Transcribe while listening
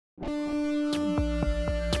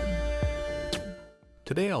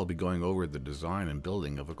Today I'll be going over the design and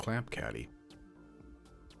building of a clamp caddy.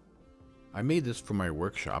 I made this for my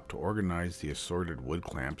workshop to organize the assorted wood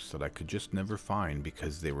clamps that I could just never find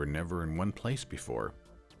because they were never in one place before.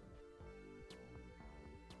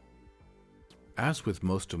 As with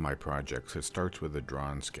most of my projects, it starts with a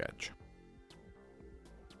drawn sketch.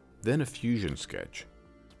 Then a fusion sketch.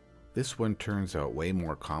 This one turns out way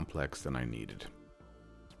more complex than I needed.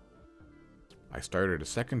 I started a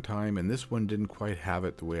second time and this one didn't quite have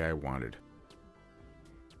it the way I wanted.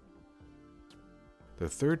 The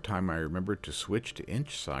third time I remembered to switch to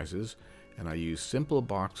inch sizes and I used simple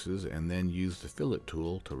boxes and then used the fillet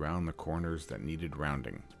tool to round the corners that needed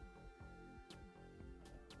rounding.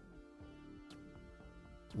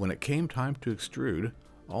 When it came time to extrude,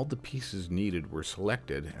 all the pieces needed were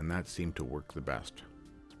selected and that seemed to work the best.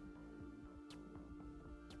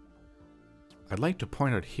 I'd like to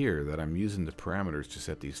point out here that I'm using the parameters to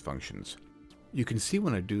set these functions. You can see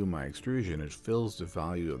when I do my extrusion it fills the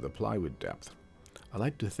value of the plywood depth. I'd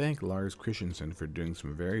like to thank Lars Christensen for doing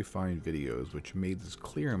some very fine videos which made this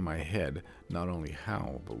clear in my head not only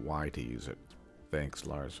how but why to use it. Thanks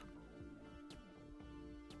Lars.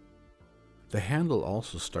 The handle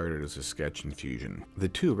also started as a sketch in Fusion. The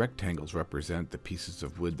two rectangles represent the pieces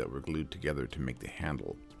of wood that were glued together to make the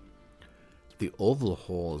handle. The oval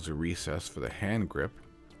hole is a recess for the hand grip,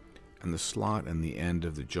 and the slot in the end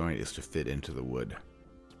of the joint is to fit into the wood.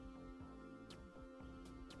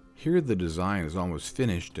 Here the design is almost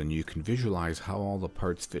finished and you can visualize how all the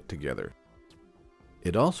parts fit together.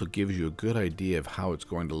 It also gives you a good idea of how it's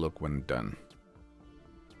going to look when done.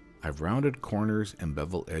 I've rounded corners and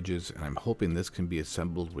beveled edges and I'm hoping this can be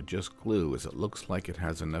assembled with just glue as it looks like it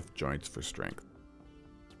has enough joints for strength.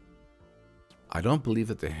 I don't believe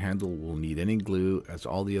that the handle will need any glue as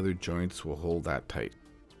all the other joints will hold that tight.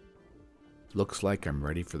 Looks like I'm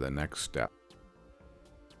ready for the next step.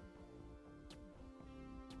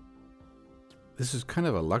 This is kind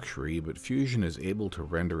of a luxury, but Fusion is able to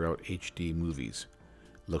render out HD movies.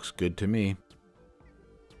 Looks good to me.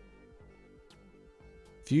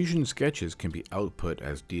 Fusion sketches can be output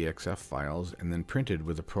as DXF files and then printed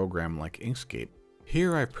with a program like Inkscape.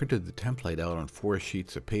 Here I printed the template out on 4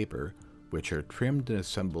 sheets of paper, which are trimmed and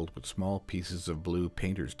assembled with small pieces of blue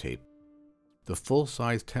painter's tape. The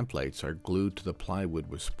full-size templates are glued to the plywood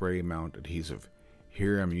with spray mount adhesive.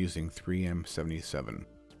 Here I'm using 3M77.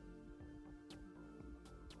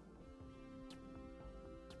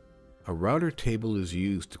 A router table is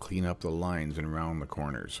used to clean up the lines and round the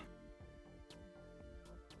corners.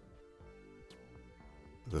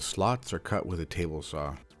 The slots are cut with a table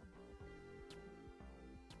saw.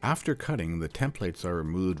 After cutting, the templates are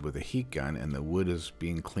removed with a heat gun and the wood is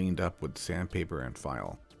being cleaned up with sandpaper and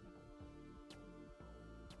file.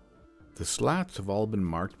 The slats have all been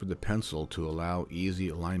marked with a pencil to allow easy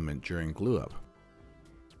alignment during glue up.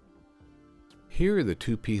 Here the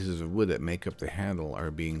 2 pieces of wood that make up the handle are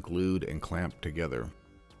being glued and clamped together.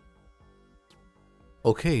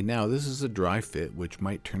 Okay, now this is a dry fit which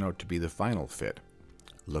might turn out to be the final fit.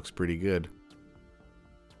 Looks pretty good.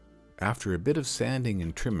 After a bit of sanding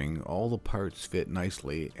and trimming, all the parts fit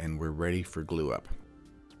nicely and we're ready for glue up.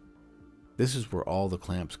 This is where all the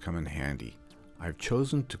clamps come in handy. I've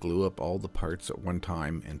chosen to glue up all the parts at one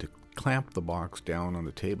time and to clamp the box down on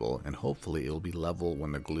the table, and hopefully it'll be level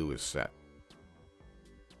when the glue is set.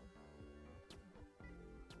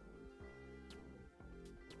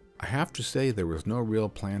 I have to say there was no real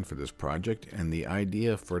plan for this project and the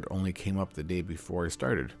idea for it only came up the day before I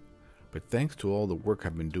started. But thanks to all the work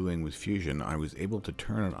I've been doing with Fusion, I was able to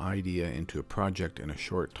turn an idea into a project in a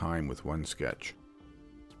short time with one sketch.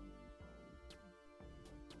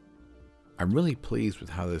 I'm really pleased with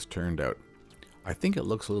how this turned out. I think it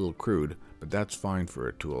looks a little crude, but that's fine for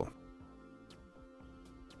a tool.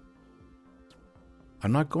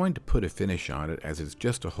 I'm not going to put a finish on it as it's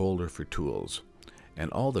just a holder for tools,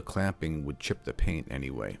 and all the clamping would chip the paint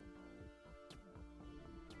anyway.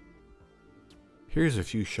 Here's a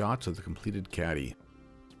few shots of the completed caddy.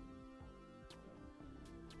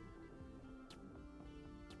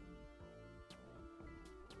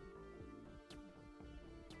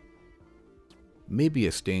 Maybe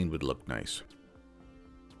a stain would look nice.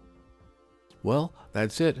 Well,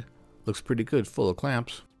 that's it. Looks pretty good full of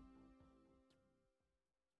clamps.